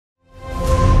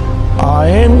I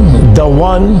am the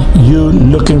one you're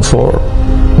looking for.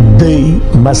 The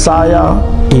Messiah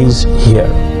is here.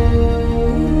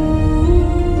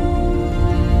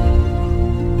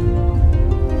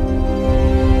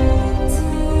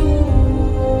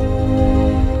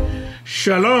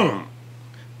 Shalom.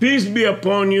 Peace be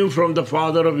upon you from the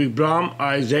father of Abraham,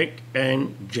 Isaac,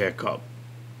 and Jacob.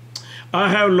 I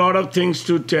have a lot of things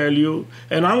to tell you,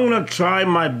 and I'm going to try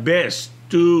my best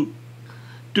to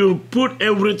put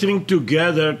everything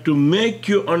together to make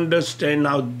you understand.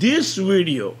 Now, this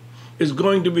video is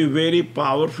going to be a very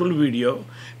powerful video,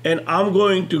 and I'm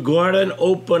going to go ahead and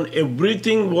open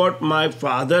everything what my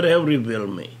father have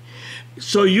revealed me.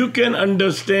 So you can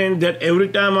understand that every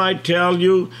time I tell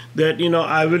you that,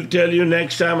 I will tell you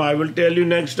next time, I will tell you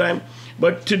next time.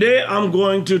 But today I'm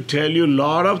going to tell you a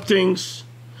lot of things.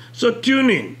 So tune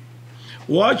in.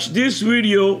 Watch this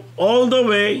video all the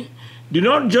way. Do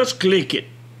not just click it.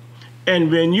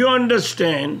 And when you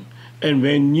understand and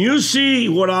when you see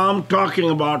what I'm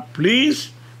talking about, please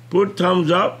put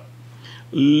thumbs up.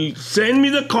 Send me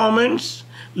the comments.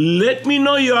 Let me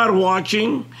know you are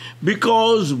watching,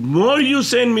 because more you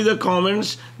send me the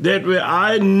comments, that way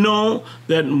I know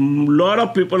that a lot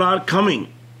of people are coming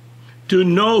to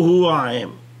know who I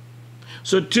am.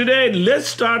 So today, let's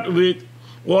start with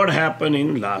what happened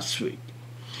in last week.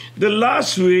 The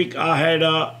last week I had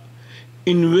a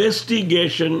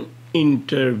investigation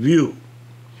interview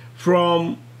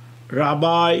from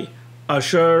Rabbi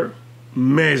Asher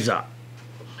Meza.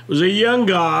 He was a young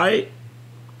guy.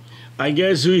 I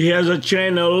guess he has a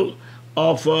channel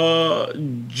of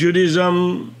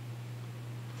Judaism,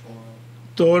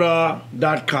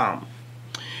 Torah.com.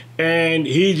 And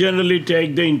he generally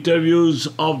takes the interviews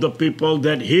of the people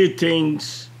that he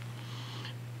thinks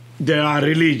they are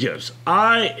religious.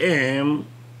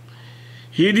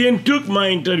 He didn't took my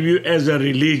interview as a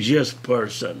religious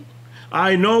person.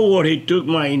 I know what he took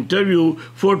my interview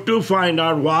for, to find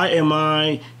out why am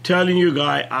I telling you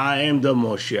guys I am the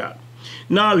Moshiach.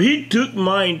 Now, he took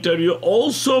my interview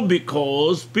also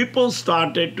because people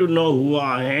started to know who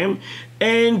I am,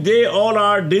 and they all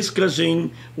are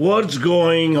discussing what's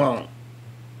going on.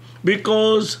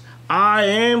 Because I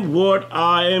am what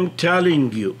I am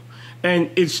telling you, and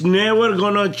it's never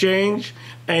gonna change,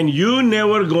 and you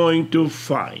never going to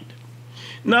find.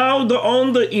 Now,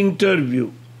 on the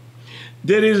interview,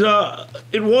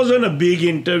 it wasn't a big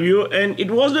interview, and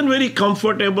it wasn't very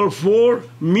comfortable for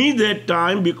me that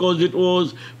time because it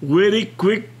was very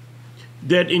quick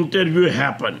that interview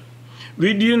happened.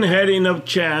 We didn't have enough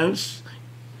chance,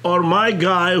 or my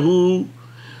guy who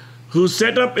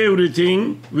set up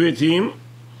everything with him,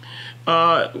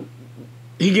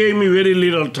 he gave me very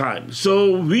little time.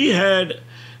 So we had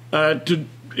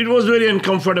it was very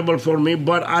uncomfortable for me,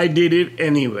 but I did it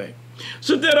anyway.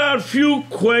 So there are a few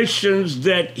questions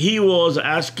that he was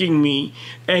asking me,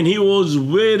 and he was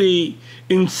very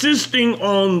insisting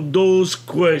on those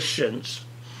questions.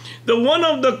 One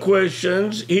of the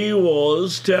questions he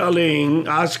was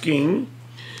asking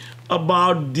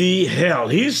about the hell.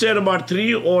 He said about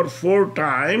 3 or 4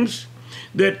 times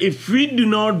that if we do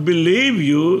not believe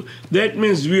you, that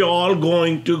means we are all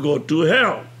going to go to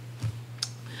hell.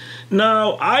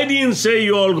 Now, I didn't say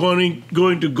you're all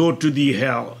going to go to the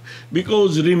hell,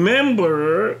 because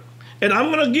remember, and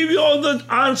I'm going to give you all the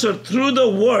answer through the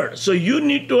word. So you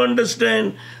need to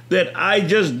understand that I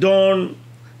just don't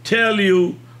tell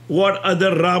you what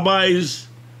other rabbis,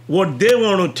 what they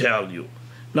want to tell you.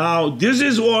 Now, this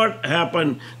is what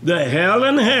happened. The hell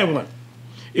and heaven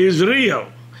is real,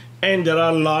 and there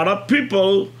are a lot of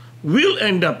people will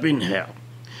end up in hell.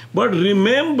 But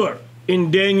remember,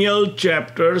 in Daniel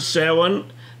chapter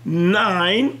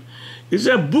 7:9, it's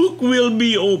a book will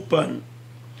be open.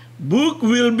 Book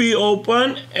will be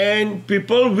open, and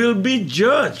people will be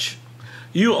judged.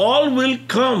 You all will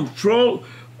come from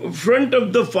front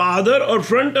of the Father or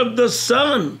front of the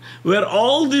Son, where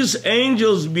all these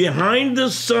angels behind the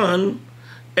Son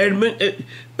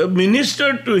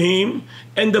minister to him,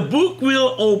 and the book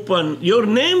will open. Your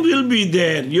name will be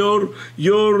there.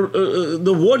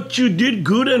 The what you did,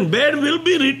 good and bad, will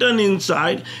be written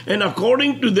inside, and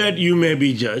according to that you may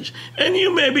be judged. And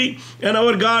you may be, and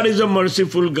our God is a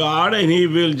merciful God, and he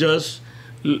will just,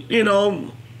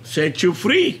 set you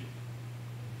free.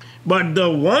 But the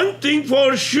one thing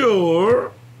for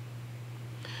sure,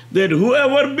 that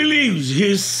whoever believes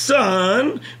his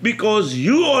Son, because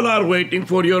you all are waiting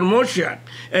for your Moshiach,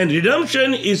 and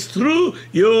redemption is through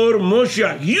your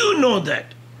Moshiach. You know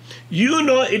that. You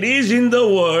know it is in the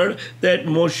word that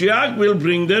Moshiach will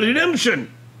bring the redemption.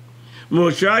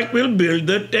 Moshiach will build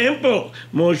the temple.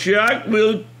 Moshiach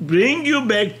will bring you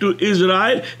back to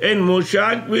Israel, and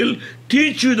Moshiach will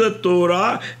teach you the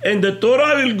Torah, and the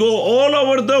Torah will go all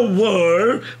over the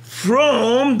world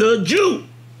from the Jew.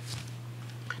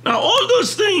 Now all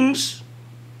those things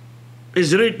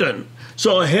is written.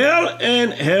 So hell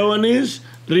and heaven is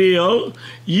real.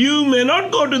 You may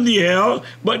not go to the hell,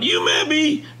 but you may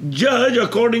be judged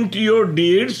according to your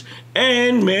deeds,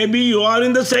 and maybe you are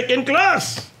in the second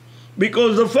class,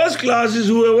 because the first class is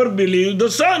whoever believes the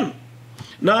Son.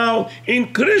 Now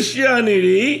in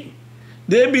Christianity,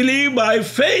 they believe by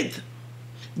faith.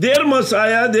 Their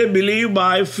Messiah, they believe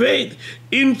by faith.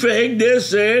 In fact, they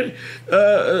said,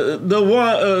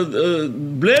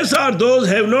 blessed are those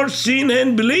who have not seen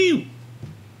and believe.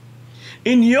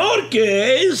 In your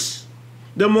case,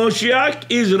 the Moshiach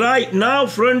is right now in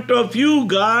front of you.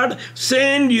 God,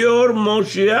 send your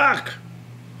Moshiach.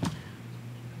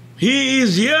 He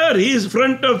is here. He is in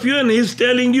front of you, and He is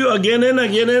telling you again and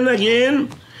again and again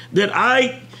that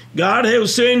God, have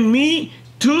sent me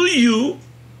to you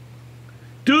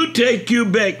to take you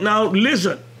back. Now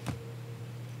listen.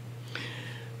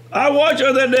 I watched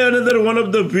other day another one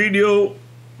of the video,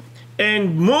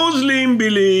 and Muslim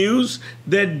believes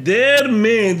that their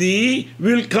Mahdi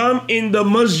will come in the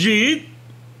masjid,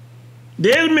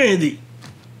 their Mahdi,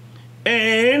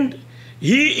 and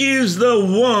he is the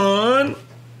one,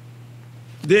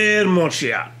 their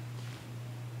Moshiach.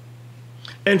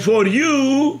 And for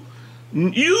you,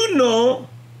 you know,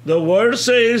 the word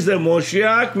says the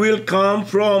Moshiach will come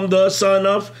from the son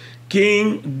of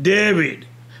King David,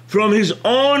 from his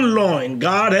own loin.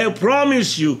 God have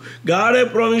promised you. God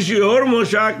have promised you your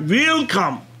Moshiach will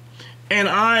come, and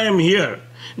I am here.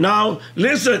 Now,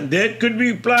 listen, that could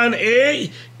be plan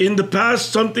A. In the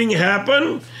past, something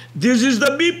happened. This is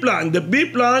the B plan. The B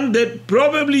plan that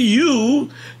probably you,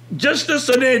 just a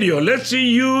scenario. Let's say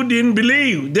you didn't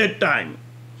believe that time,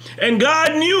 and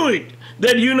God knew it,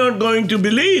 that you're not going to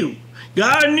believe.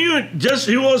 God knew it, just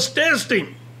He was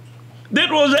testing.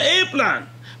 That was the A plan.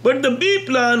 But the B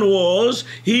plan was,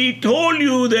 He told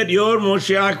you that your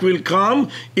Moshiach will come.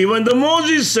 Even the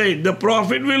Moses said, the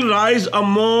prophet will rise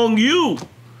among you.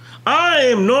 I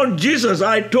am not Jesus.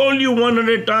 I told you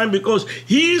 100 times, because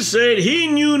He said He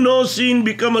knew no sin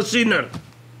become a sinner.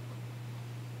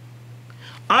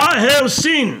 I have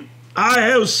sinned. I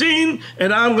have sinned,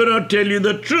 and I'm going to tell you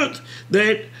the truth,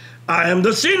 that I am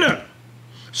the sinner.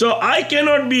 So I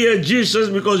cannot be a Jesus,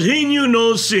 because He knew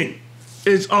no sin.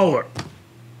 It's over.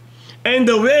 And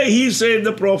the way He said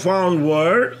the profound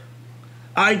word,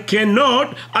 I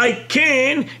cannot, I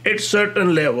can at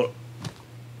certain level.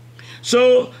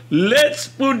 So let's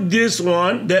put this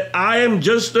one, that I am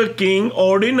just a king,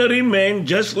 ordinary man,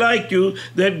 just like you,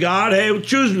 that God have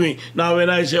chosen me. Now when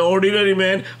I say ordinary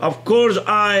man, of course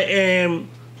I am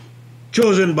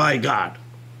chosen by God.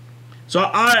 So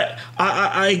I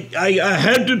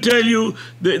had to tell you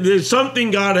that there's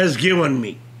something God has given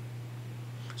me.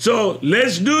 So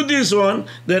let's do this one,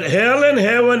 that hell and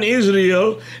heaven is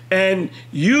real, and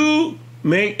you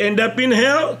may end up in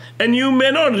hell, and you may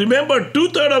not. Remember,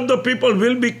 2/3 of the people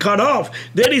will be cut off.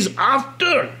 That is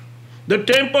after the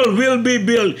temple will be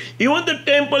built. Even the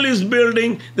temple is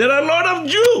building, there are a lot of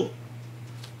Jews,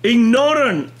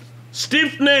 ignorant,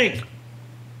 stiff-necked.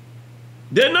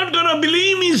 They're not going to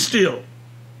believe me still.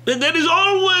 There is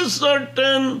always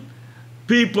certain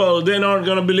people, they're not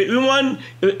going to believe.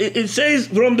 It says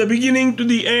from the beginning to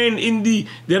the end,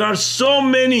 there are so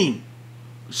many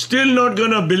still not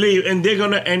going to believe, and they're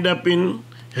going to end up in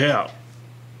hell.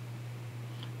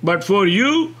 But for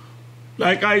you,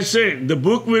 like I said, the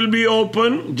book will be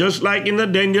open, just like in the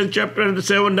Daniel chapter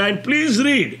 7-9. Please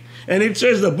read. And it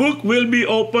says the book will be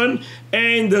open,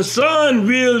 and the Son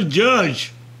will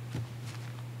judge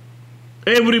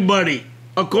everybody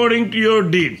according to your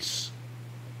deeds.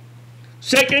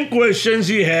 Second question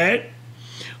he had,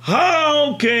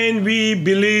 how can we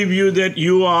believe you that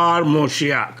you are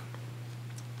Moshiach?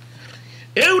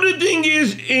 Everything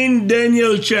is in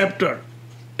Daniel chapter.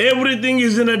 Everything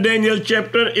is in a Daniel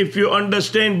chapter if you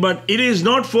understand, but it is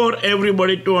not for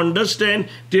everybody to understand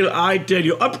till I tell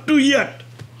you. Up to yet,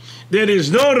 there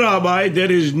is no rabbi,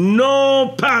 there is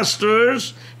no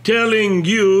pastors telling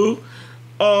you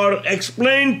or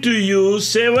explain to you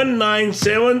 7, 9,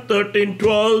 7, 13,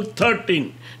 12,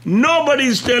 13. Nobody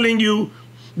is telling you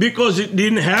because it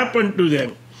didn't happen to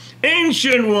them.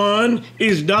 Ancient One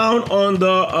is down on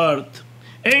the earth.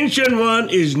 Ancient One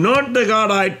is not the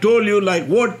God I told you, like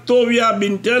what Tovia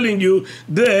been telling you,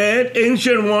 that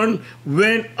Ancient One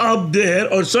went up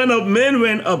there, or Son of Man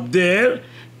went up there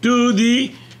to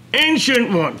the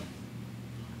Ancient One.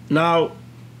 Now,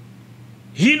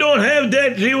 he don't have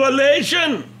that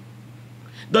revelation.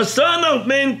 The Son of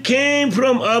Man came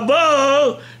from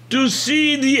above to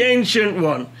see the Ancient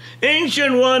One.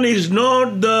 Ancient One is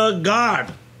not the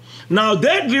God. Now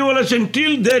that revelation,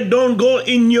 till that don't go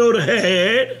in your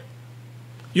head,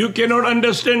 you cannot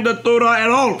understand the Torah at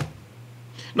all.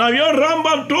 Now your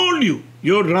Rambam told you,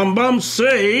 your Rambam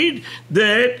said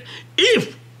that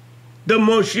if the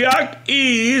Moshiach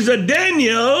is a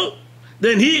Daniel,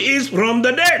 then he is from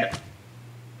the dead.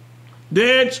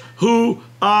 That's who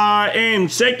I am,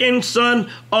 second son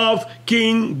of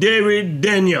King David,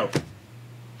 Daniel.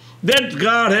 That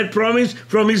God had promised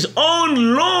from his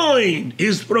own loin.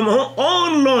 Is from her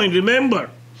own loin, remember.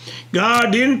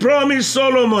 God didn't promise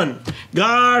Solomon.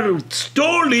 God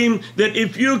told him that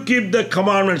if you keep the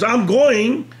commandments. I'm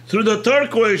going through the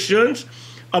third questions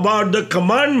about the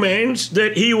commandments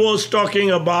that he was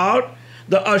talking about,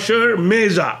 the Asher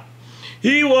Meza.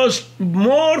 He was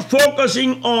more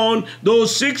focusing on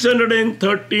those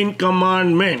 613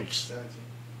 commandments.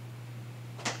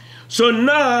 So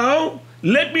now,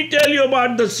 let me tell you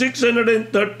about the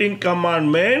 613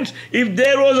 commandments. If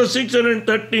there was a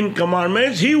 613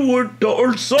 commandments, he would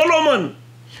told Solomon,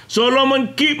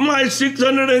 Solomon, keep my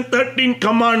 613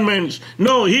 commandments.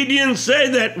 No, he didn't say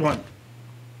that one.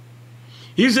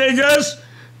 He said just,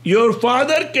 your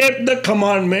father kept the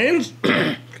commandments,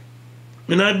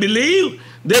 and I believe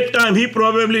that time he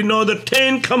probably know the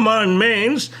 10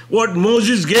 commandments, what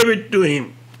Moses gave it to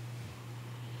him.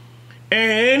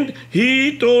 And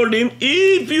he told him,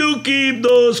 if you keep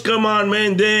those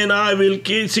commandments, then I will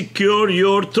secure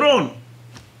your throne.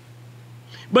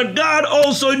 But God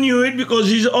also knew it because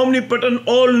he's omnipotent,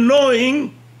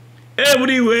 all-knowing,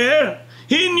 everywhere.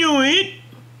 He knew it,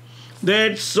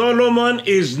 that Solomon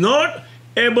is not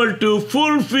able to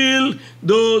fulfill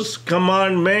those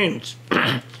commandments.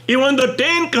 Even the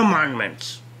 10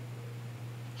 commandments.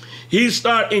 He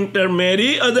start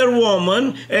intermarry other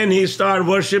woman, and he start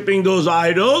worshipping those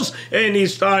idols, and he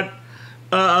start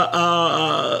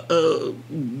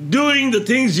doing the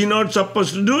things he's not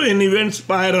supposed to do, and he went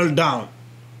spiral down.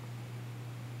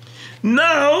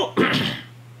 Now,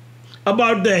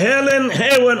 about the hell and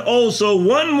heaven also,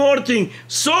 one more thing.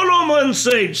 Solomon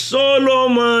said,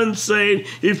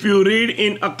 if you read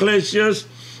in Ecclesiastes,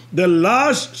 the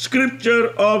last scripture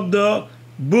of the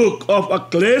book of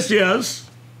Ecclesiastes,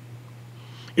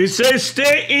 it says,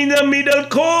 stay in the middle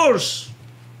course.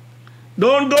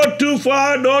 Don't go too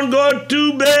far, don't go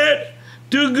too bad,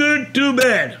 too good, too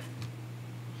bad.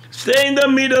 Stay in the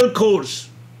middle course.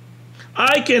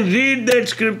 I can read that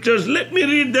scriptures. Let me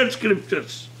read that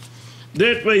scriptures.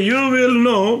 That way you will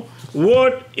know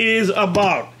what is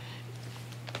about.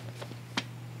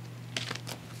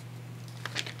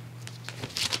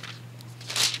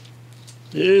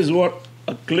 Here is what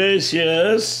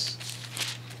Ecclesiastes,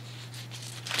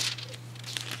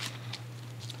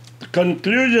 the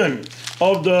conclusion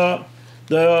of the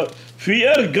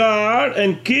fear God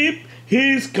and keep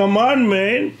his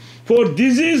commandment, for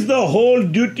this is the whole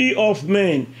duty of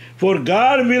man. For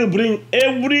God will bring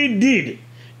every deed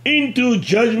into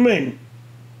judgment,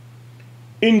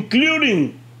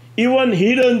 including even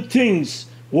hidden things,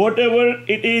 whatever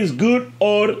it is, good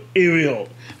or evil.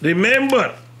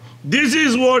 Remember, this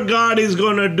is what God is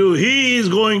going to do. He is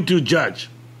going to judge.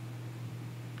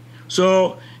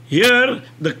 So here,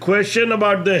 the question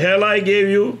about the hell I gave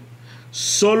you,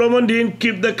 Solomon didn't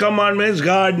keep the commandments.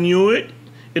 God knew it.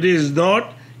 It is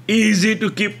not easy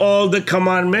to keep all the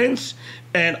commandments.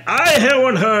 And I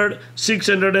haven't heard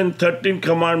 613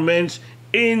 commandments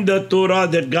in the Torah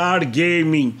that God gave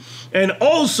me. And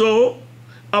also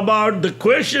about the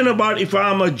question about if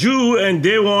I'm a Jew and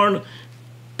they want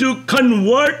to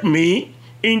convert me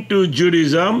into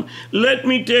Judaism, let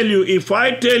me tell you, if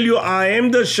I tell you I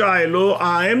am the Shiloh,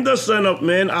 I am the Son of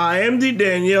Man, I am the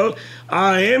Daniel,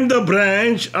 I am the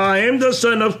branch, I am the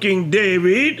son of King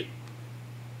David,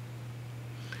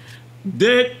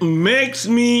 that makes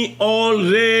me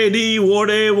already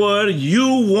whatever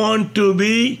you want to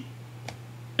be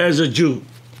as a Jew.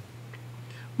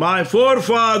 My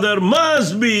forefather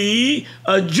must be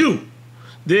a Jew.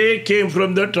 They came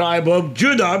from the tribe of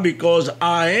Judah because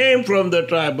I am from the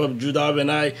tribe of Judah when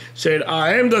I said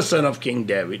I am the son of King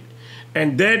David.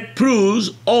 And that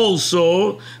proves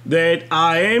also that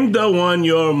I am the one,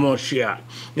 your Moshiach.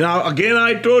 Now, again,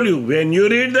 I told you, when you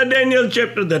read the Daniel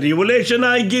chapter, the revelation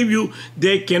I give you,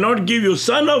 they cannot give you.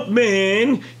 Son of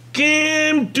Man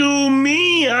came to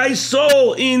me, I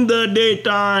saw in the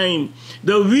daytime.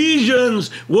 The visions,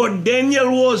 what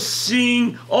Daniel was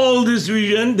seeing, all this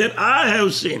vision that I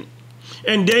have seen.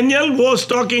 And Daniel was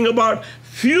talking about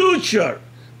future,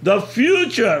 the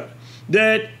future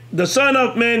that the Son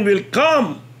of Man will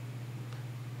come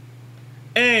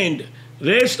and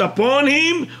rest upon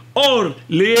him or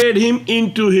lead him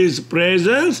into his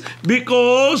presence,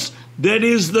 because that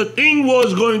is the thing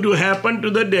was going to happen to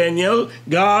the Daniel.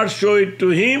 God showed it to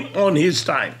him on his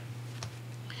time.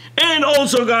 And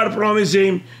also God promised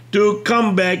him to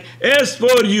come back. As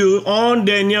for you, on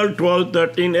Daniel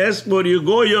 12:13, as for you,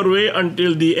 go your way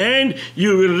until the end.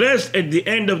 You will rest at the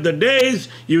end of the days.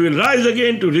 You will rise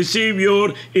again to receive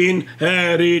your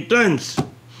inheritance.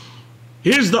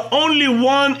 He's the only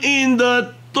one in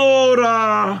the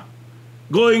Torah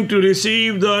going to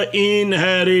receive the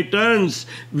inheritance,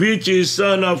 which is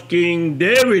son of King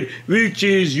David, which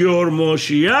is your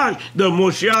Moshiach. The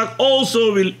Moshiach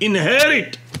also will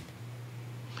inherit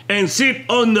and sit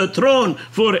on the throne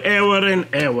forever and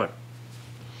ever.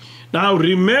 Now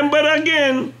remember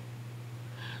again,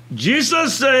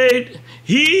 Jesus said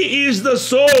he is the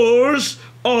source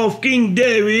of King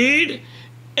David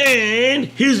and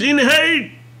his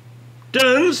inheritance.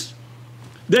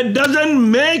 That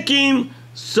doesn't make him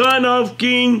son of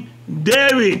King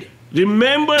David.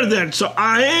 Remember that. So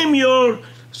I am your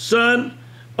son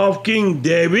of King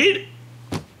David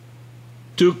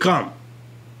to come.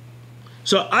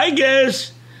 So I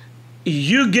guess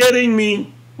you getting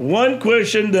me one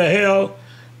question, the hell,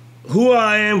 who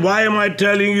I am, why am I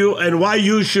telling you, and why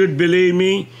you should believe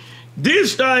me.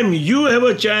 This time you have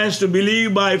a chance to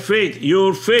believe by faith,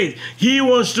 your faith. He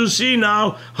wants to see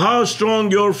now how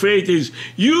strong your faith is.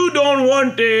 You don't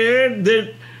want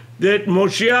that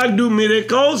Moshiach do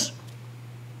miracles.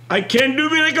 I can't do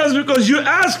miracles because you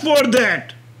asked for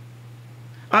that.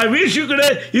 I wish you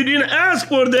didn't ask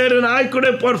for that and I could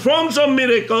have performed some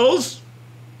miracles.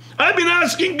 I've been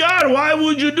asking God, why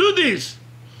would you do this?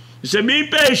 He said, be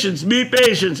patient,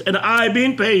 and I've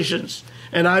been patient.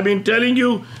 And I've been telling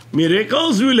you,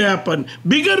 miracles will happen.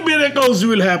 Bigger miracles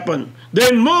will happen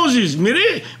than Moses.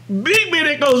 Big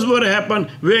miracles will happen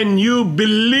when you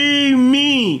believe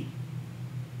me.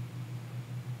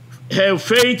 Have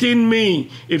faith in me.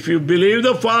 If you believe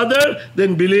the Father,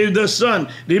 then believe the Son.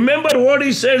 Remember what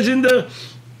he says in the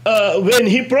when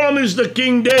he promised the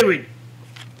King David.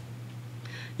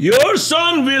 Your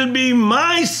son will be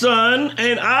my son,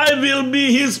 and I will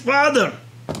be his father.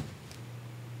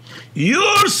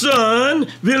 Your son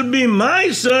will be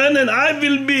my son, and I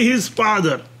will be his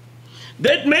father.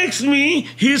 That makes me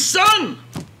his son.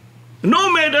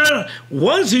 No matter,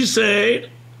 once he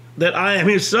said that I am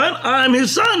his son, I am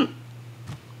his son.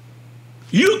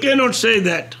 You cannot say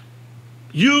that.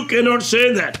 You cannot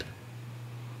say that.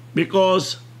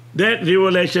 Because that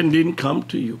revelation didn't come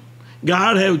to you.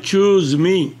 God have choose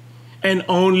me and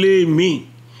only me.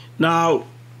 Now,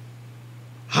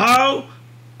 how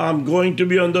I'm going to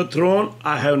be on the throne,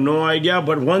 I have no idea.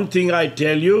 But one thing I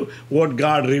tell you, what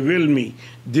God revealed me.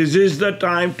 This is the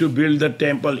time to build the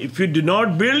temple. If you do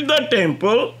not build the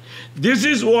temple, this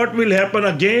is what will happen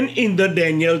again in the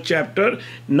Daniel chapter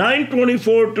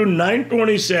 9:24 to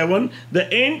 9:27,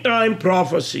 the end time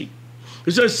prophecy.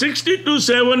 It says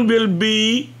 62:7 will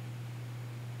be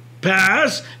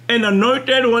passed and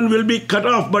anointed one will be cut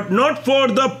off, but not for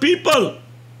the people.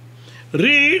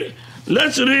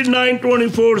 Let's read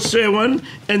 9:24:7,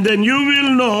 and then you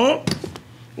will know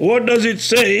what does it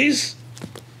says.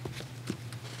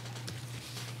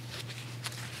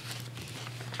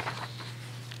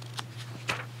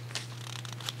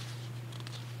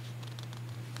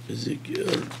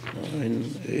 Ezekiel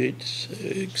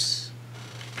 9:8:6.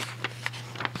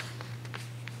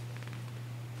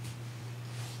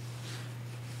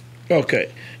 Okay,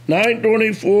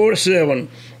 9:24:7.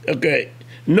 Okay.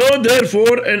 Know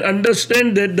therefore and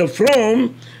understand that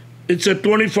it's a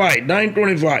 25,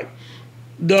 9:25.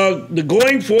 The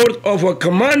going forth of a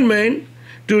commandment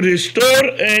to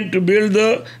restore and to build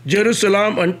the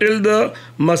Jerusalem until the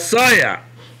Messiah,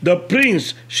 the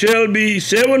prince, shall be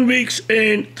 7 weeks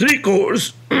and 3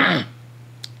 quarters, and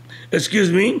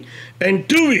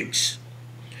 2 weeks.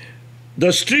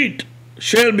 The street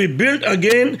shall be built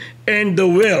again, and the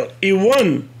well,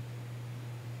 even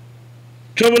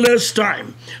troublous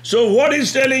time. So what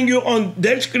is telling you on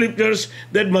that scriptures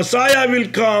that Messiah will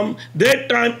come, that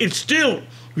time it's still,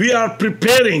 we are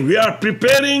preparing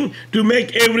to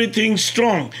make everything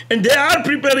strong. And they are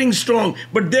preparing strong,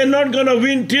 but they're not going to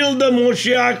win till the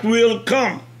Moshiach will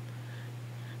come.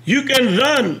 You can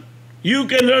run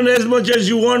as much as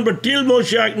you want, but till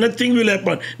Moshiach, nothing will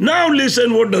happen. Now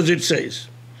listen, what does it say?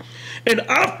 And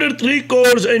after 3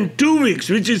 quarters and 2 weeks,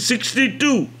 which is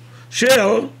 62,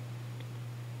 shall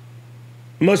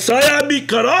Messiah be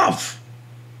cut off,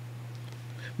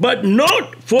 but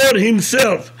not for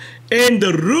himself, and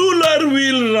the ruler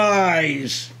will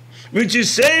rise which is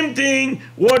same thing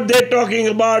what they're talking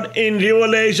about in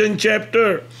Revelation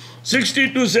chapter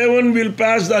 62:7 will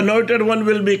pass, the anointed one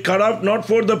will be cut off, not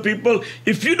for the people.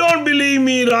 If you don't believe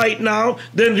me right now,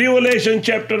 then Revelation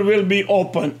chapter will be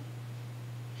open.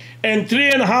 And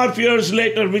 3.5 years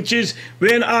later, which is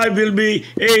when I will be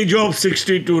age of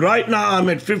 62. Right now I'm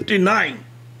at 59.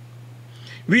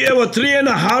 We have a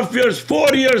 3.5 years,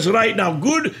 4 years right now,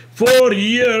 good 4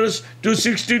 years to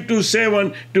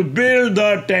 62:7 to build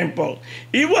the temple.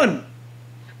 Even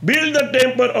build the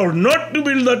temple or not to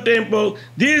build the temple,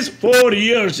 these 4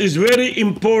 years is very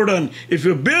important. If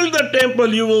you build the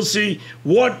temple, you will see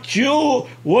what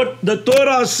the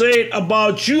Torah said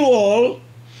about you all.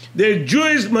 The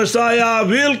Jewish Messiah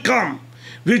will come,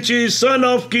 which is son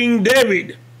of King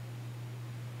David.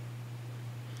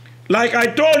 Like I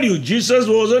told you, Jesus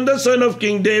wasn't the son of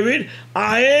King David.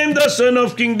 I am the son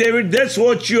of King David. That's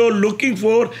what you're looking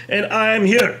for, and I am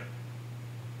here.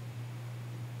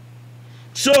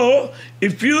 So,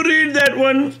 if you read that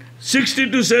one,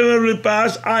 62:7 will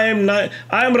pass. I am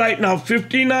right now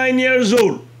 59 years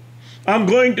old. I'm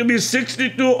going to be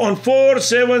 62 on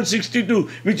 4/7/62,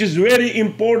 which is very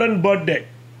important birthday.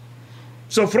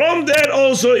 So from there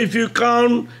also, if you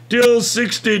count till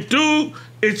 62,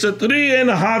 it's a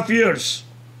 3.5 years.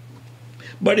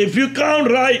 But if you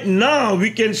count right now, we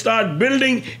can start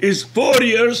building is 4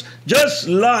 years, just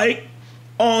like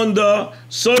on the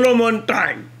Solomon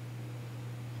time.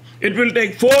 It will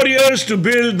take 4 years to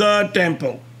build the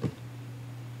temple.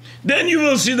 Then you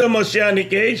will see the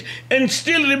Messianic age, and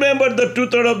still remember the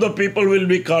 2/3 of the people will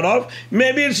be cut off.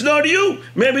 Maybe it's not you,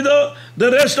 maybe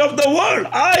the rest of the world.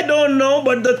 I don't know,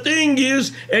 but the thing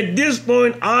is, at this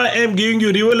point, I am giving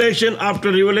you revelation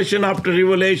after revelation after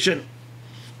revelation.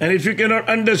 And if you cannot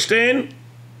understand,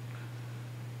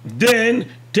 then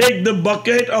take the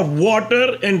bucket of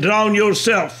water and drown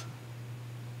yourself.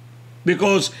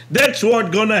 Because that's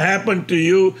what's going to happen to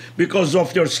you because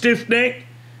of your stiff neck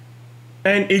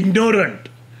and ignorant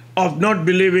of not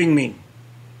believing me.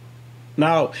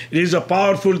 Now, it is a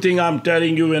powerful thing I'm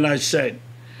telling you when I said,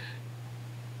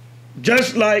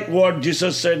 just like what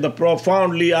Jesus said, the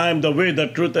profoundly, I am the way, the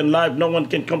truth, and life. No one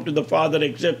can come to the Father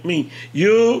except me.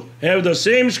 You have the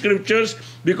same scriptures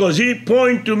because he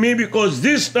point to me, because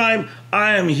this time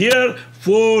I am here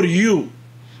for you.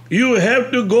 You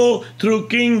have to go through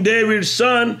King David's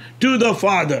son to the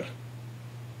Father.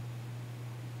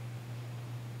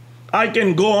 I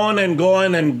can go on and go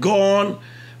on and go on,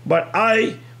 but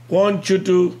I want you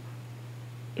to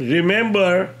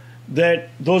remember that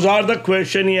those are the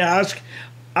questions he asked.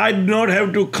 I do not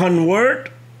have to convert.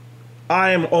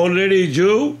 I am already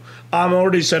Jew. I'm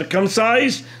already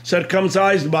circumcised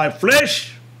by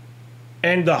flesh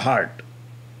and the heart.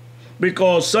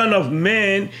 Because Son of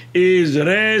Man is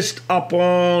rest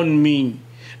upon me.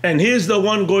 And he's the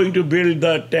one going to build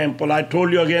the temple. I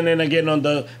told you again and again on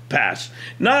the past.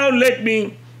 Now let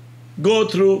me go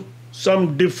through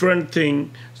some different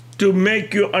thing to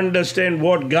make you understand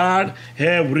what God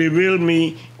have revealed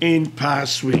me in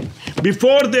past week.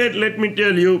 Before that, let me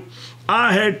tell you,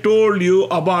 I had told you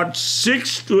about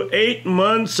 6 to 8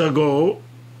 months ago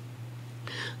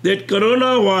that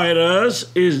coronavirus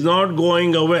is not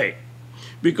going away.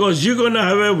 Because you're going to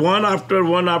have a one after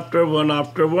one after one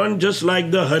after one, just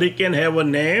like the hurricane have a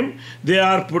name. They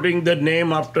are putting the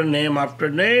name after name after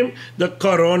name. The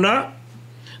corona,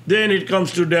 then it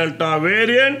comes to Delta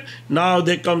variant, now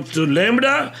they come to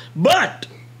Lambda. But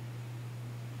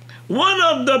one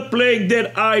of the plague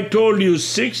that I told you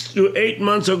 6 to 8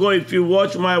 months ago, if you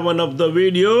watch my one of the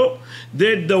video,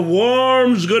 that the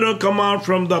worms gonna come out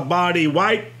from the body,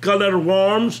 white color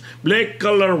worms, black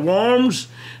color worms,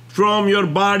 from your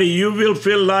body. You will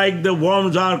feel like the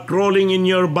worms are crawling in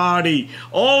your body.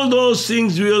 All those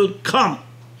things will come.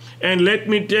 And let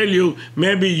me tell you,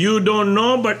 maybe you don't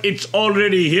know, but it's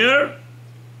already here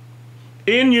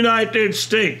in United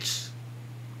States.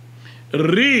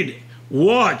 Read,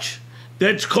 watch.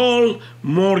 That's called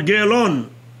Morgellon.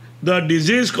 The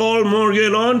disease called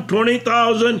Morgellon,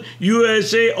 20,000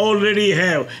 USA already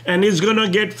have. And it's going to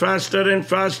get faster and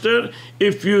faster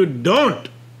if you don't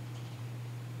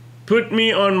put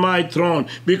me on my throne,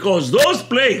 because those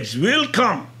plagues will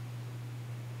come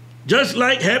just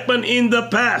like happened in the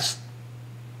past.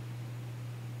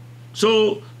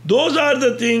 So those are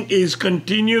the things is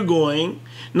continue going.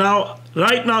 Now,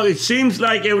 right now it seems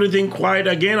like everything quiet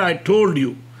again. I told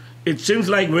you, it seems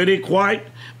like very quiet,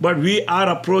 but we are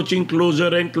approaching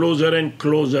closer and closer and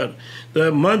closer.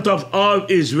 The month of Av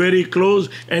is very close,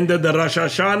 and the Rosh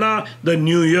Hashanah, the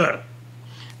New Year.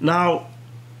 Now,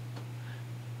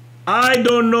 I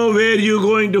don't know where you're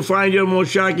going to find your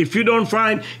Moshiach. If you're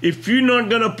not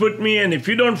going to put me, and if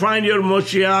you don't find your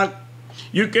Moshiach,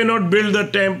 you cannot build the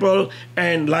temple.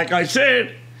 And like I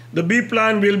said, the B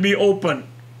plan will be open.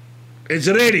 It's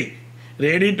ready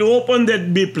to open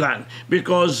that B plan,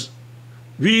 because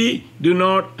we do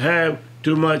not have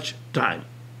too much time.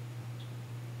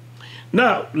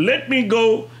 Now, let me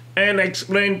go and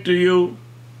explain to you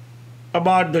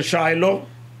about the Shiloh,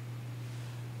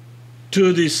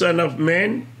 to the Son of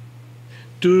Man,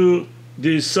 to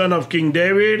the Son of King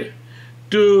David,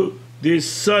 to the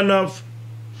Son of...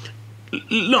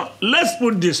 No, let's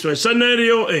put it this way.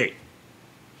 Scenario A.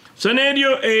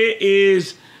 Scenario A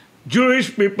is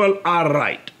Jewish people are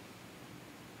right.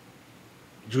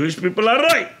 Jewish people are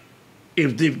right.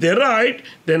 If they're right,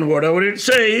 then whatever it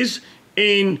says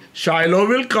in Shiloh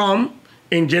will come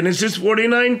in Genesis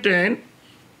 49:10.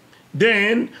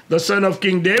 Then the son of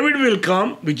King David will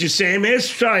come, which is same as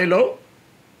Shiloh.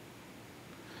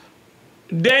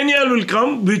 Daniel will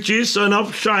come, which is son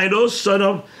of Shiloh, son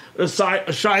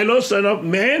of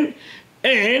man,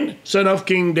 and son of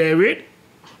King David.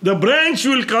 The branch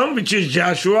will come, which is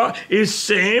Joshua, is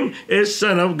same as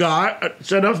son of God,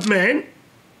 son of man.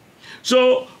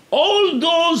 So all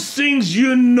those things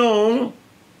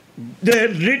they're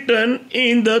written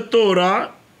in the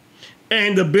Torah,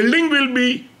 and the building will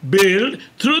be built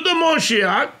through the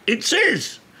Moshiach. It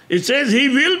says he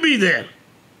will be there.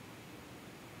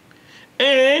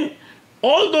 And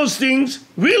all those things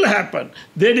will happen.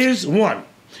 That is one.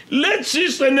 Let's see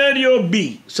scenario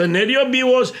B. Scenario B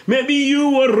was, maybe you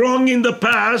were wrong in the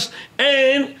past,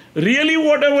 and really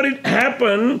whatever it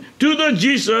happened to the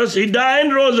Jesus, he died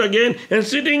and rose again, and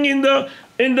sitting in the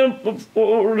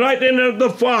right hand of the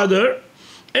Father,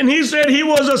 and he said he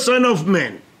was a son of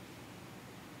man.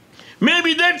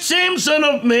 Maybe that same son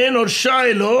of man, or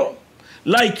Shiloh,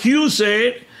 like you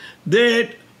said,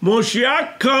 that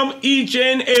Moshiach come each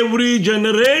and every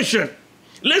generation.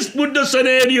 Let's put the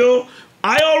scenario.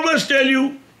 I always tell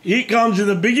you, he comes in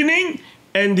the beginning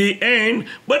and the end.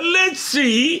 But let's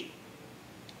see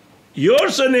your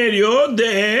scenario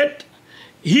that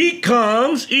he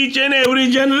comes each and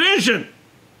every generation.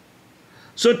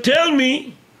 So tell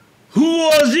me, who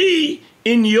was he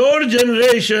in your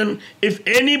generation? If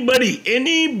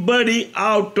anybody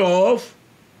out of,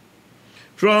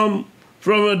 from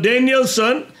a Daniel's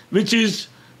son, which is,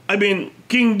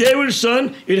 King David's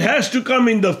son, it has to come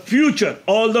in the future,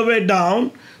 all the way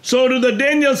down. So do the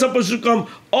Daniel supposed to come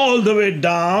all the way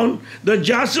down. The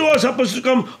Joshua supposed to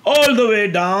come all the way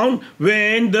down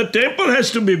when the temple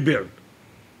has to be built.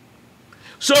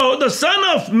 So the Son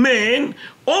of Man,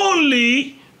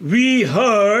 only we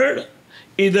heard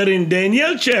either in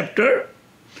Daniel chapter,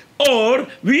 or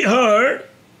we heard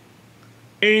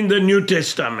in the New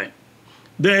Testament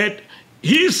that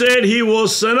he said he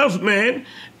was Son of Man,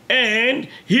 and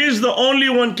he is the only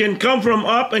one can come from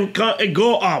up and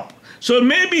go up. So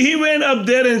maybe he went up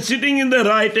there and sitting in the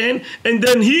right hand, and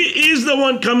then he is the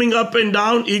one coming up and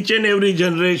down each and every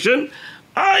generation.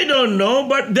 I don't know,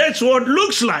 but that's what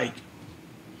looks like.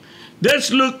 That's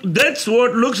what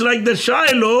looks like. The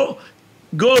Shiloh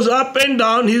goes up and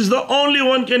down. He's the only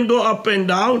one can go up and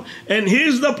down, and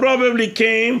he's the probably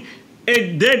came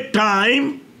at that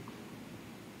time.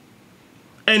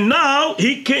 And now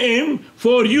he came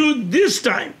for you this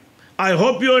time. I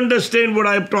hope you understand what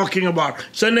I'm talking about.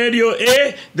 Scenario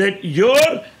A, that your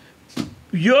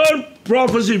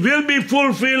prophecy will be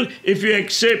fulfilled if you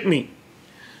accept me.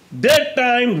 That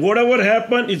time, whatever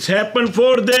happened, it's happened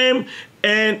for them,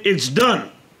 and it's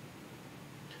done.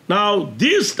 Now,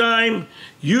 this time,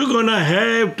 you're going to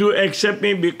have to accept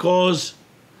me, because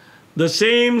the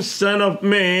same Son of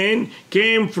Man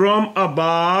came from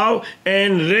above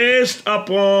and rest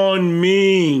upon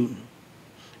me.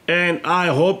 And I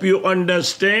hope you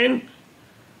understand.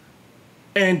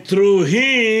 And through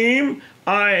him,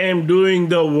 I am doing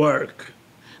the work.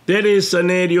 That is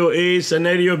scenario A.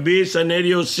 Scenario B,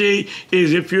 scenario C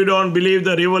is, if you don't believe,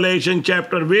 the Revelation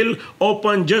chapter will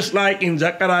open, just like in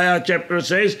Zechariah chapter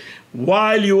says,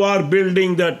 while you are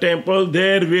building the temple,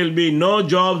 there will be no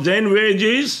jobs and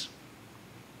wages.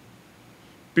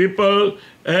 People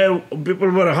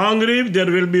were hungry,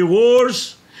 there will be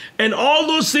wars, and all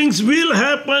those things will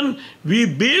happen. We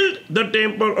build the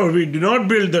temple or we do not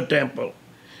build the temple.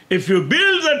 If you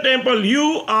build the temple,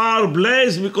 you are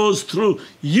blessed, because through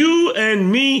you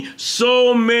and me,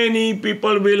 so many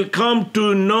people will come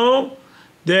to know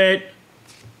that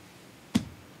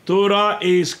Torah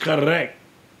is correct.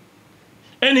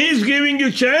 And he's giving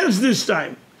you chance this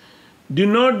time. Do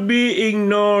not be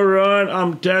ignorant.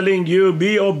 I'm telling you,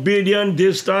 be obedient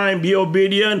this time. Be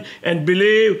obedient and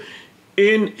believe.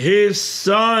 in his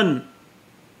Son,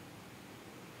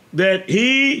 that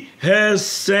he has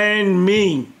sent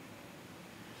me.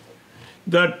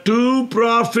 The two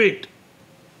prophets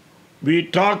we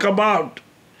talk about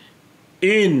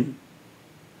in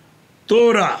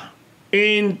Torah,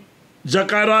 in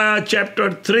Zechariah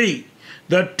chapter 3,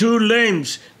 the two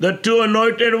lambs, the two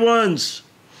anointed ones,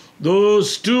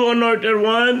 those two anointed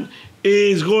ones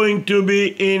is going to be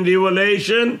in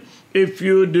Revelation if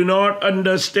you do not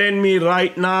understand me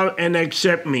right now and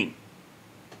accept me.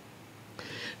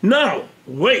 Now,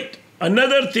 wait,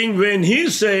 another thing, when he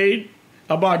said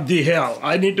about the hell,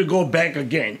 I need to go back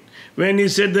again. When he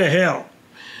said the hell,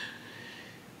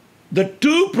 the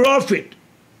two prophets,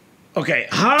 okay,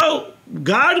 how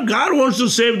God wants to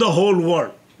save the whole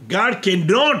world. God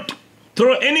cannot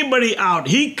throw anybody out.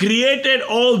 He created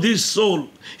all this soul.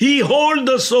 He holds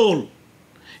the soul.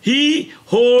 He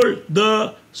holds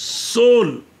the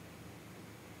soul.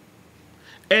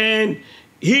 And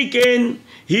he can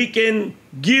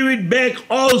give it back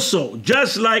also.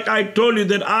 Just like I told you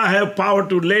that I have power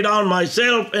to lay down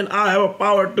myself and I have a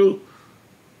power to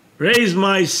raise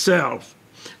myself.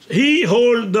 He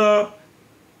holds the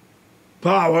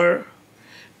power,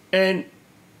 and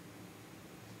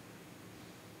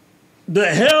the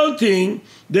hell thing,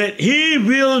 that he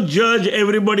will judge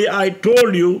everybody. I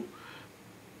told you,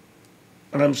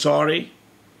 and I'm sorry,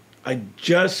 I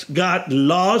just got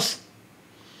lost.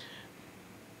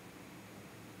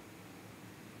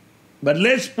 But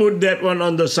let's put that one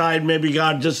on the side. Maybe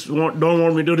God just don't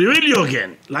want me to reveal you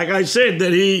again. Like I said,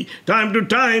 that time to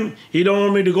time, he don't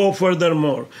want me to go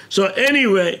furthermore. So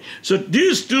anyway, so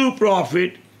these two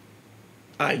prophets,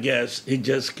 I guess he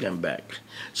just came back.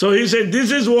 So he said, this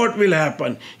is what will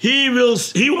happen. He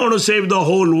want to save the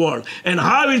whole world. And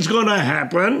how it's going to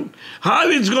happen? How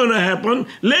it's going to happen?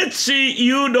 Let's see,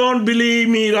 you don't believe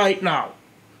me right now,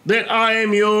 that I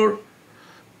am your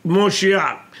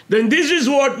Moshiach. Then this is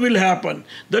what will happen.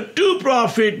 The two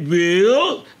prophets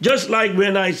will, just like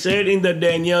when I said in the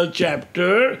Daniel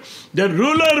chapter, the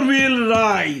ruler will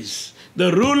rise.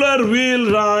 The ruler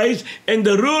will rise, and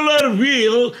the ruler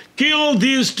will kill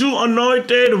these two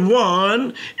anointed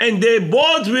one, and they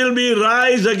both will be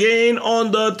rise again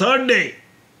on the third day.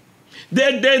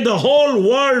 That day the whole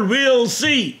world will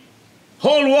see.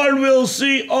 Whole world will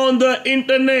see on the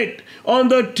internet, on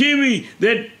the TV,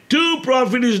 that two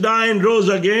prophets died and rose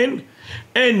again,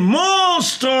 and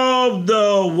most of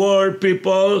the world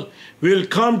people will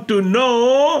come to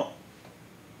know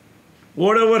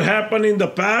whatever happened in the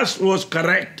past was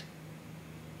correct.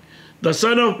 The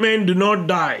Son of Man did not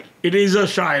die. It is a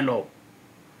Shiloh.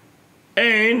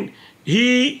 And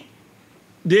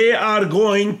they are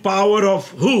going power of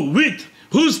who? With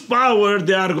whose power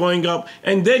they are going up.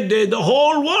 And that day the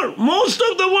whole world, most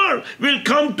of the world will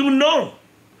come to know.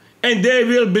 And they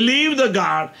will believe the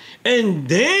God. And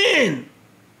then,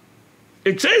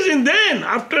 it says in then,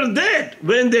 after that,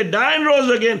 when they die and rose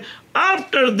again,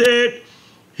 after that,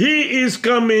 he is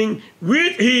coming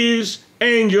with his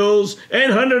angels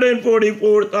and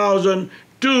 144,000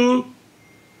 to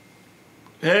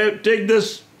take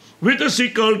this, with a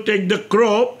sickle, take the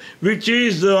crop, which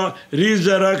is the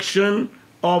resurrection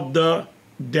of the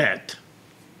dead.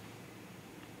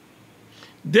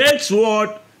 That's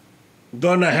what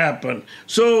gonna happen.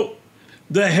 So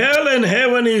the hell and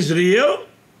heaven is real,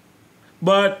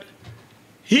 but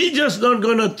he just not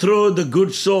gonna throw the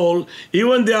good soul,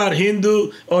 even they are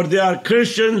Hindu or they are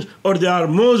Christians or they are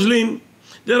Muslim.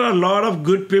 There are a lot of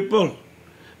good people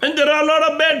and there are a lot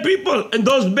of bad people, and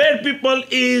those bad people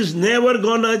is never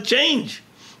gonna change.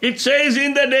 It says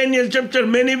in the Daniel chapter,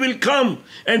 many will come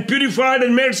and purified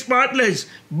and made spotless,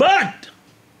 but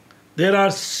there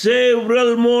are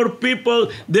several more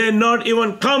people, they not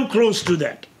even come close to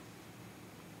that.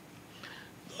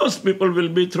 Those people will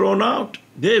be thrown out.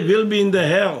 They will be in the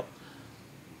hell.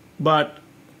 But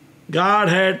God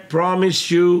had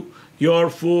promised you, your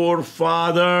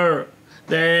forefather,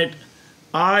 that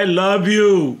I love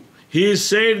you. He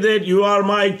said that you are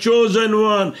my chosen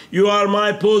one. You are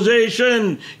my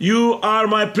possession. You are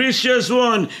my precious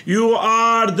one. You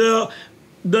are the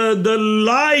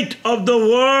light of the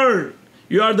world.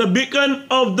 You are the beacon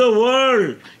of the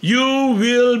world. You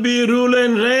will be rule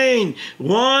and reign.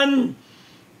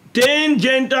 10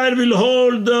 Gentiles will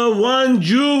hold the one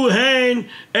Jew hand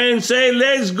and say,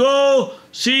 let's go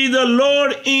see the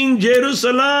Lord in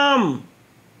Jerusalem.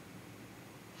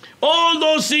 All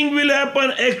those things will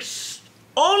happen.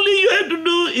 Only you have to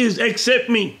do is accept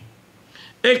me.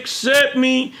 Accept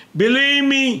me, believe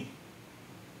me.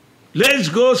 Let's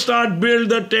go start build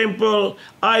the temple.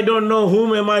 I don't know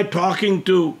whom am I talking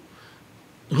to.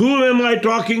 who am I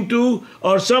talking to,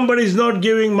 or somebody is not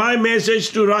giving my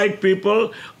message to right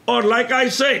people, or like I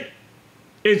said,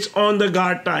 it's on the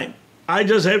guard time. I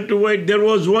just have to wait. There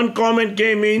was one comment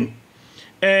came in,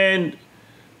 and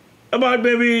about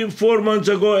maybe 4 months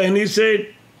ago, and he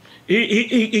said,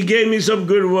 he gave me some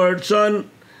good words. Son,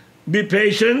 be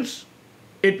patient.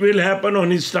 It will happen on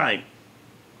his time.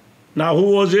 Now,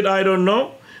 who was it? I don't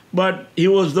know. But he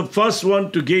was the first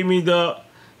one to give me the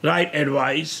right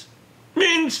advice.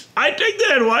 Means I take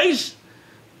the advice.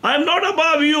 I'm not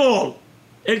above you all.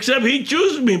 Except he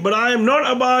chose me. But I am not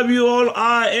above you all.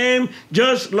 I am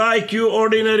just like you,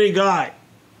 ordinary guy.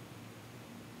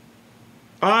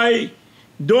 I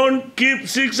don't keep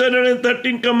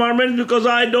 613 commandments because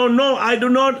I don't know. I do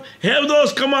not have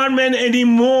those commandments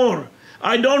anymore.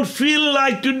 I don't feel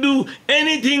like to do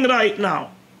anything right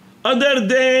now other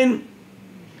than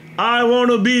I want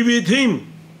to be with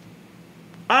him.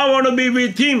 I want to be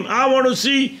with him. I want to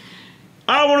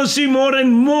see more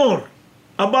and more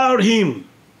about him.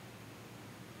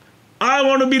 I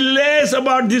want to be less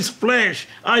about this flesh.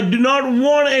 I do not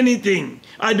want anything.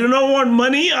 I do not want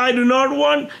money. I do not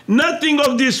want nothing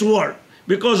of this world,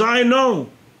 because I know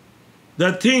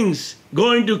the things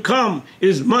going to come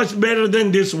is much better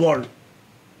than this world.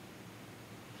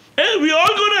 And we all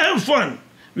going to have fun.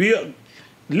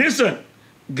 Listen,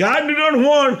 God did not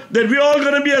want that we all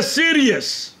going to be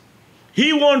serious.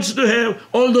 He wants to have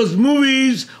all those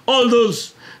movies, all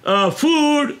those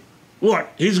food.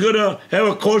 What? He's going to have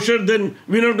a kosher, then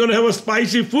we're not going to have a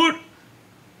spicy food?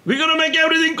 We're going to make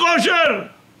everything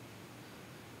kosher.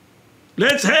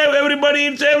 Let's have everybody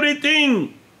eats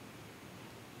everything.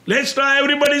 Let's try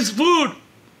everybody's food.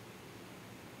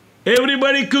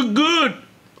 Everybody cook good.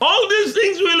 All these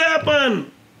things will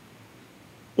happen.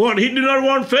 What? He did not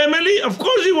want family? Of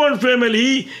course he wants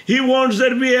family. He wants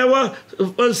that we have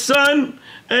a son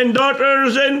and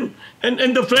daughters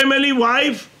and the family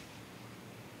wife.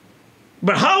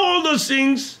 But how all those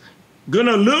things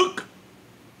gonna look?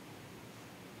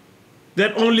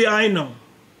 That only I know.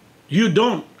 You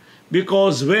don't.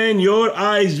 Because when your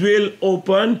eyes will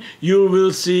open, you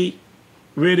will see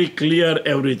very clear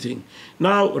everything.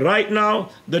 Now, right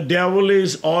now, the devil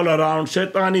is all around.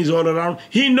 Satan is all around.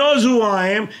 He knows who I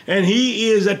am, and he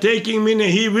is attacking me, and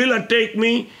he will attack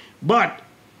me. But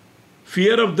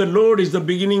fear of the Lord is the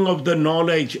beginning of the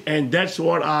knowledge, and that's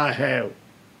what I have.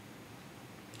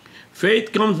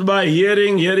 Faith comes by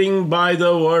hearing, hearing by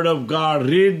the word of God.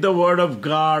 Read the word of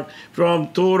God from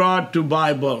Torah to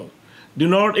Bible. Do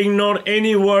not ignore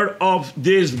any word of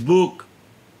this book.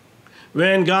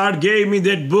 When God gave me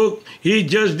that book, he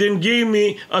just didn't give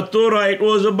me a Torah. It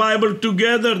was a Bible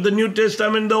together, the New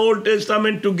Testament, the Old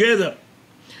Testament together.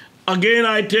 Again,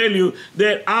 I tell you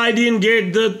that I didn't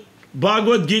get the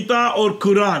Bhagavad Gita or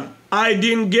Quran. I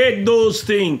didn't get those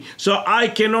things. So I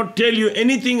cannot tell you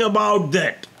anything about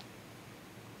that.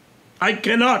 I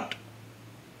cannot.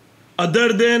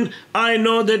 Other than I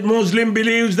know that Muslim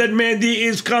believes that Mahdi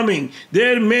is coming.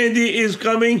 Their Mahdi is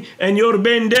coming and your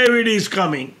Ben David is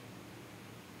coming.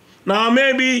 Now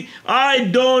maybe I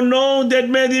don't know that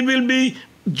Mahdi will be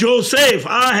Joseph.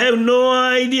 I have no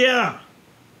idea.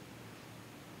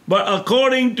 But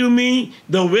according to me,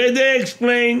 the way they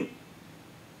explain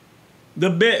the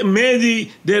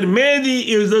Mahdi, their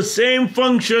Mahdi is the same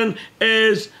function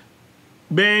as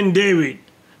Ben David.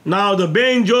 Now the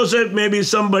Ben Joseph may be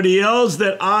somebody else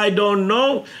that I don't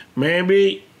know.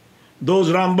 Maybe those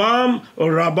Rambam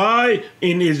or Rabbi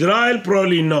in Israel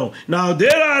probably know. Now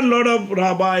there are a lot of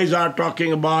rabbis are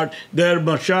talking about their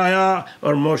Messiah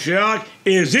or Moshiach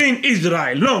is in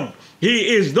Israel. No,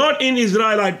 he is not in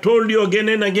Israel. I told you again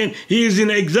and again, he is in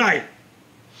exile.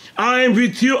 I am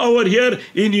with you over here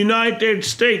in United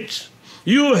States.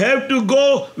 You have to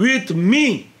go with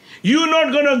me. You're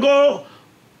not going to go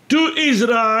to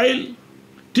Israel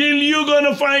till you're going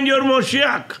to find your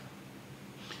Moshiach.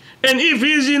 And if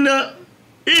he's in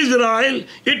Israel,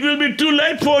 it will be too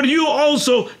late for you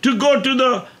also to go to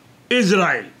the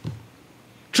Israel.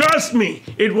 Trust me,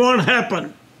 it won't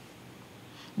happen.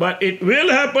 But it will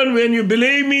happen when you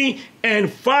believe me, and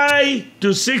 5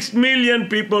 to 6 million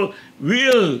people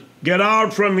will get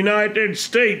out from United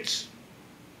States.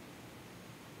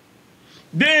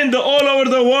 Then all over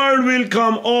the world will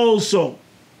come also.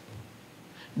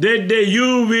 That day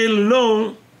you will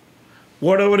know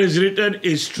whatever is written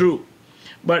is true.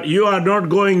 But you are not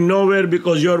going nowhere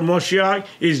because your Moshiach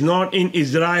is not in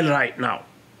Israel right now.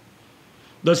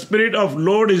 The Spirit of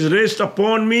Lord is rest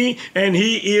upon me, and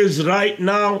he is right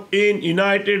now in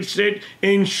United States,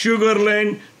 in Sugar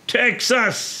Land,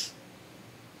 Texas.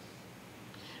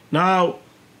 Now,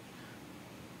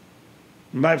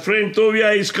 My friend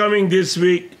Tovia is coming this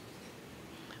week.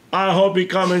 I hope he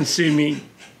come and see me.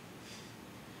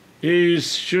 He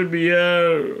should be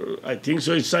here, I think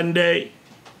so, it's Sunday.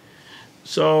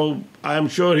 So I'm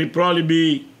sure he'll probably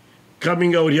be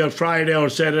coming out here Friday or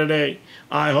Saturday.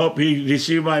 I hope he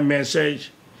receive my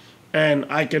message and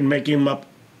I can make him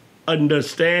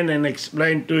understand and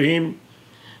explain to him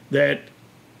that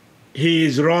he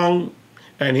is wrong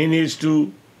and he needs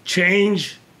to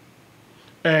change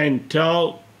and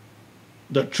tell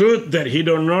the truth that he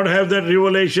does not have that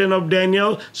revelation of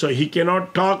Daniel, so he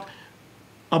cannot talk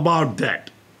about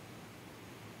that.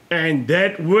 And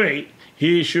that way,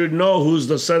 he should know who's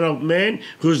the Son of Man,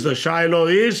 who's the Shiloh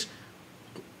is.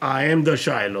 I am the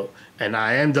Shiloh, and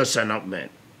I am the Son of Man.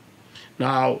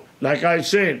 Now, like I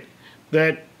said,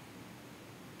 that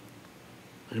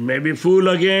he may be full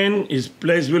again, his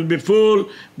place will be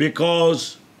full,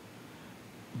 because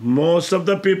most of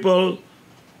the people,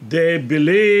 they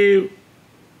believe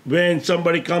when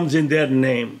somebody comes in their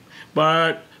name.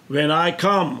 But when I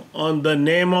come on the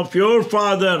name of your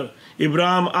father,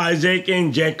 Abraham, Isaac,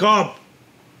 and Jacob,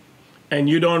 and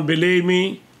you don't believe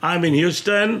me, I'm in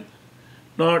Houston,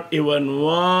 not even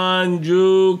one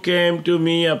Jew came to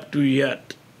me up to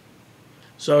yet.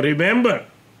 So remember.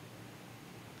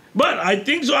 But I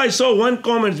think so I saw one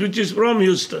comment which is from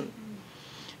Houston.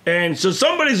 And so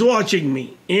somebody's watching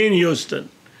me in Houston.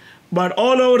 But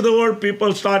all over the world,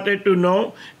 people started to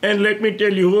know. And let me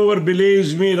tell you, whoever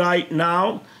believes me right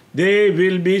now, they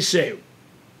will be saved.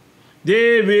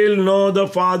 They will know the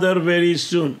Father very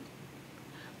soon.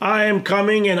 I am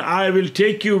coming and I will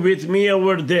take you with me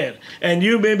over there. And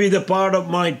you may be the part of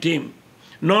my team.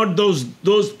 Not those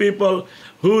people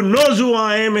who knows who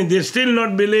I am and they're still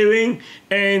not believing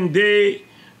and they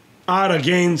are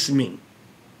against me.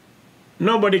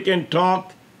 Nobody can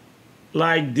talk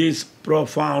like this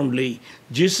profoundly.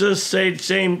 Jesus said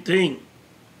same thing.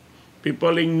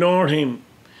 People ignore him.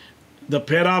 The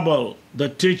parable, the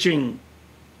teaching,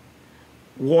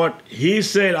 what he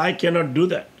said, I cannot do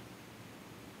that.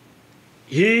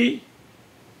 He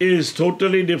is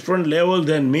totally different level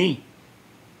than me.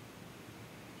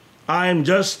 I am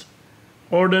just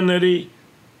ordinary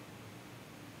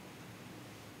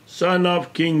son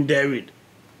of King David.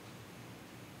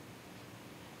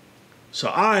 So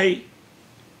I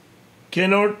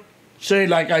cannot say,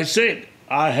 like I said,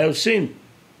 I have sinned.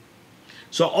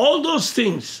 So all those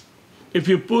things, if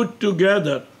you put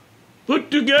together,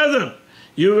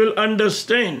 you will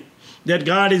understand that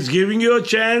God is giving you a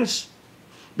chance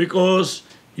because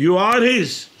you are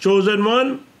his chosen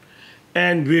one,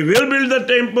 and we will build the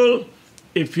temple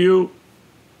if you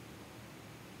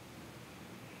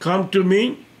come to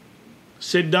me,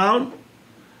 sit down,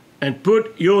 and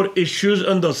put your issues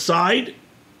on the side.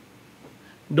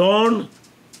 Don't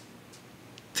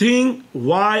think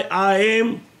why I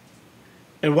am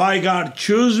and why God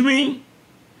chose me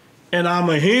and I'm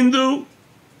a Hindu.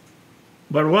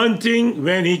 But one thing,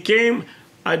 when he came,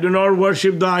 I do not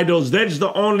worship the idols. That's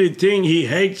the only thing he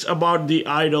hates about the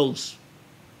idols.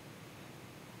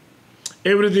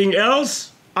 Everything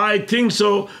else, I think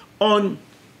so, on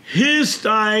his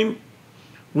time,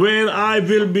 when I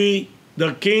will be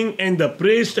the king and the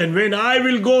priest, and when I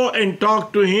will go and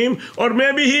talk to him, or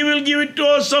maybe he will give it to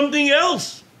us something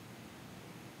else.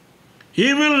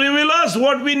 He will reveal us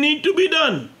what we need to be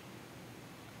done.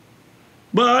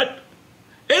 But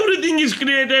everything is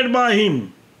created by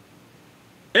him.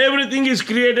 Everything is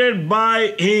created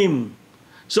by him.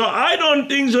 So I don't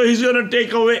think so he's going to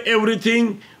take away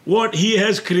everything what he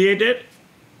has created.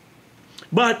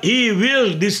 But he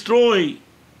will destroy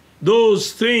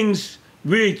those things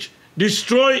which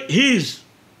destroy his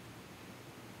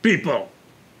people.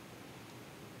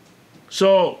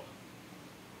 So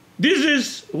this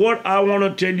is what I want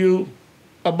to tell you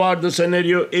about the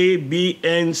scenario A, B,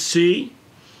 and C.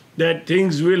 That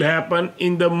things will happen.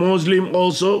 In the Muslim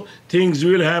also, things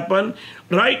will happen.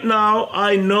 Right now,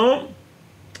 I know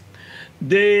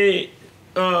they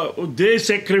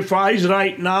sacrifice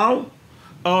right now,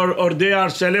 or they are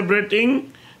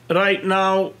celebrating right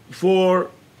now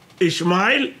for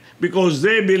Ishmael, because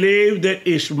they believe that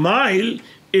Ishmael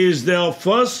is their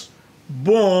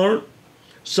firstborn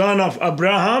son of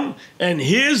Abraham, and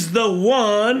he's the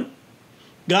one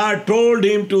God told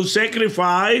him to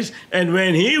sacrifice. And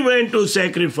when he went to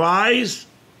sacrifice,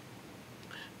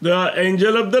 the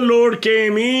angel of the Lord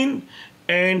came in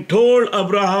and told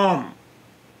Abraham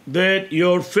that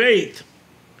your faith,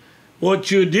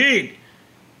 what you did,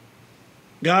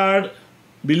 God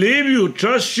believe you,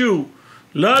 trust you,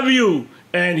 love you,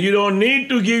 and you don't need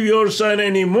to give your son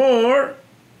anymore.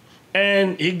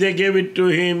 And they gave it to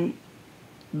him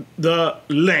the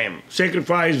lamb,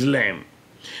 sacrificed lamb.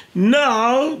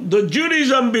 Now, the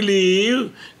Judaism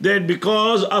believe that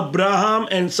because Abraham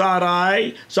and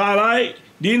Sarai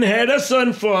didn't had a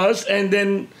son first, and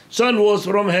then son was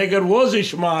from Hagar was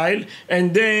Ishmael,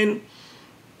 and then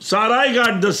Sarai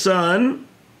got the son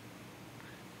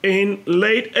in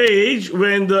late age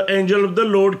when the angel of the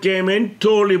Lord came and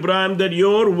told Abraham that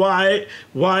your wife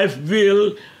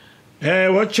will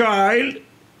have a child,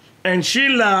 and she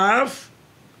laughed,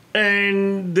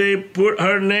 and they put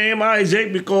her name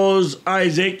Isaac because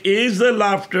Isaac is the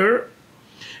laughter.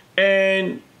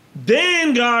 And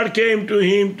then God came to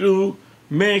him to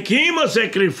make him a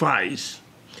sacrifice.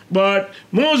 But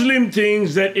Muslim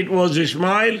thinks that it was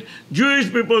Ishmael.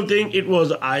 Jewish people think it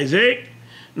was Isaac.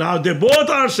 Now they both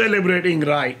are celebrating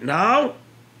right now.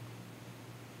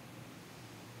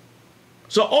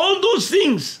 So all those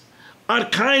things are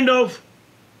kind of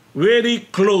very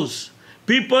close.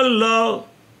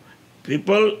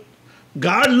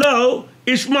 God loved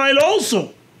Ishmael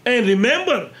also. And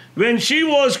remember, when she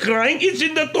was crying, it's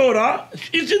in the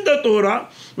Torah,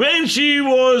 when she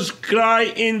was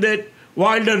crying in that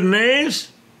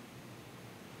wilderness,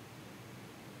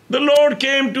 the Lord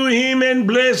came to him and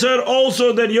blessed her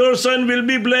also, that your son will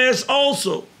be blessed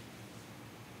also.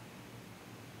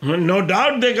 No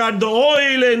doubt they got the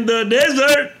oil and the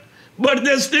desert, but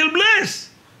they're still blessed.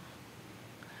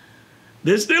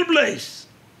 They're still blessed.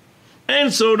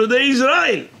 And so do the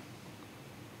Isreal.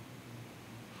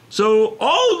 So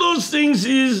all those things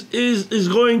is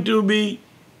going to be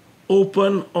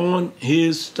open on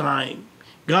his time.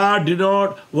 God did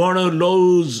not want to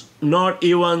lose not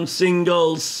even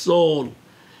single soul.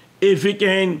 If he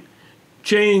can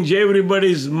change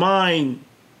everybody's mind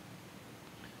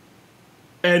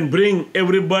and bring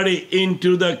everybody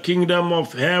into the kingdom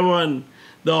of heaven,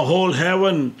 the whole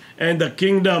heaven and the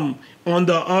kingdom on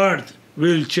the earth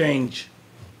will change.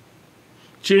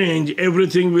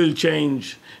 Everything will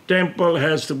change. Temple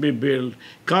has to be built.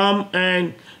 Come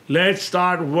and let's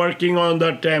start working on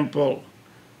the temple.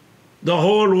 The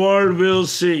whole world will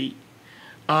see.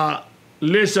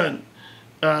 Listen,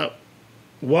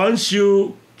 once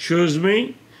you choose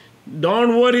me,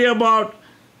 don't worry about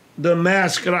the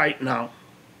mask right now.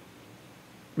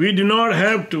 We do not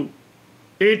have to.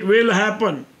 It will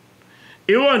happen.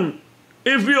 Even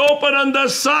if we open on the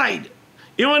side,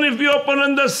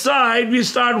 we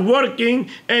start working,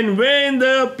 and when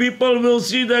the people will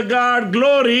see the God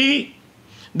glory,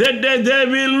 that they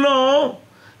will know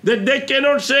that they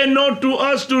cannot say no to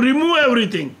us to remove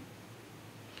everything.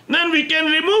 Then we can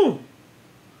remove.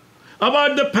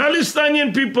 About the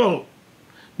Palestinian people,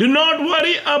 do not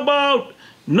worry about,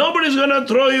 nobody's going to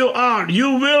throw you out.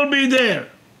 You will be there.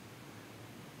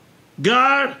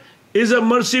 God is a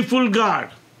merciful God.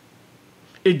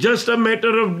 It's just a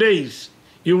matter of days.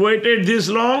 You waited this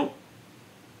long,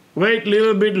 wait a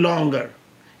little bit longer.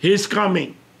 He's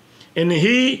coming. And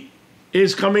he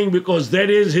is coming because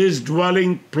that is his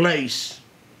dwelling place.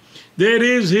 There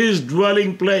is his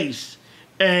dwelling place.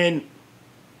 And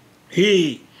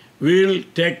he will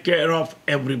take care of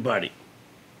everybody.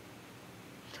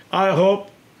 I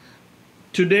hope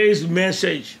today's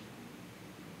message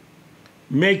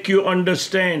make you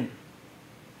understand,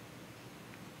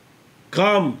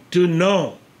 come to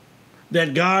know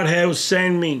that God has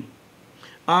sent me.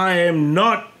 I am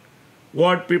not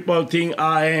what people think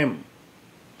I am.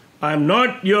 I am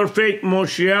not your fake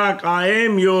Moshiach. I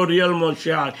am your real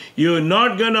Moshiach. You're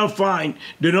not going to find.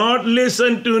 Do not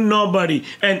listen to nobody.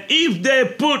 And if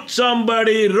they put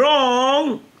somebody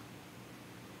wrong,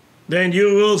 then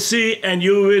you will see and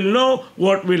you will know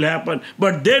what will happen.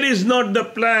 But that is not the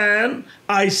plan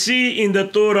I see in the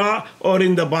Torah or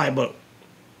in the Bible.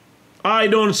 I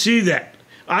don't see that.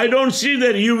 I don't see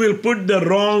that you will put the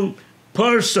wrong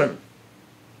person.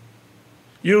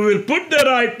 You will put the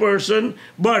right person,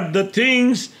 but the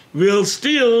things will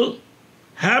still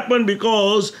happen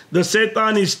because the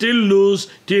Satan is still loose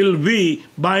till we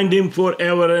bind him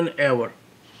forever and ever.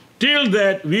 Till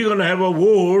that, we're going to have a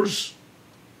wars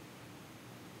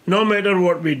no matter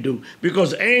what we do.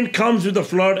 Because end comes with a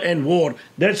flood and war.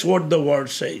 That's what the word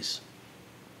says.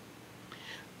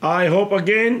 I hope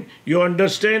again you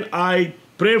understand. I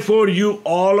pray for you,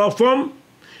 all of them.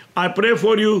 I pray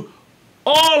for you,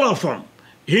 all of them.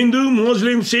 Hindu,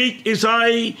 Muslim, Sikh,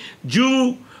 Isai,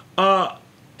 Jew,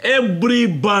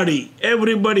 everybody.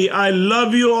 I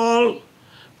love you all.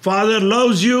 Father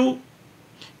loves you.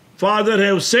 Father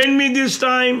have sent me this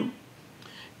time.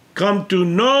 Come to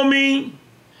know me,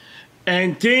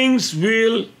 and things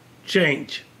will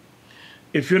change.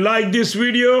 If you like this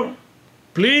video,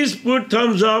 please put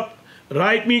thumbs up,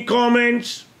 write me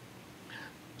comments,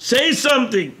 Say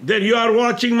something that you are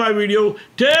watching my video.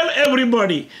 Tell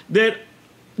everybody that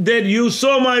you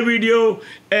saw my video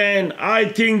and I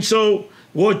think so,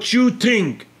 what you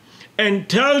think. And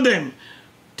tell them,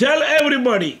 tell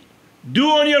everybody, do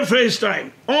on your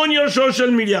FaceTime, on your social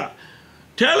media.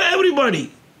 Tell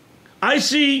everybody. I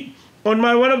see on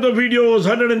my one of the videos,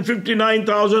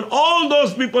 159,000. All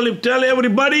those people, if tell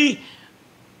everybody,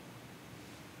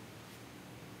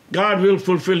 God will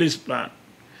fulfill His plan.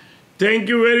 Thank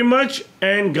you very much,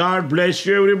 and God bless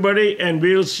you, everybody, and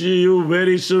we'll see you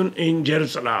very soon in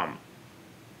Jerusalem.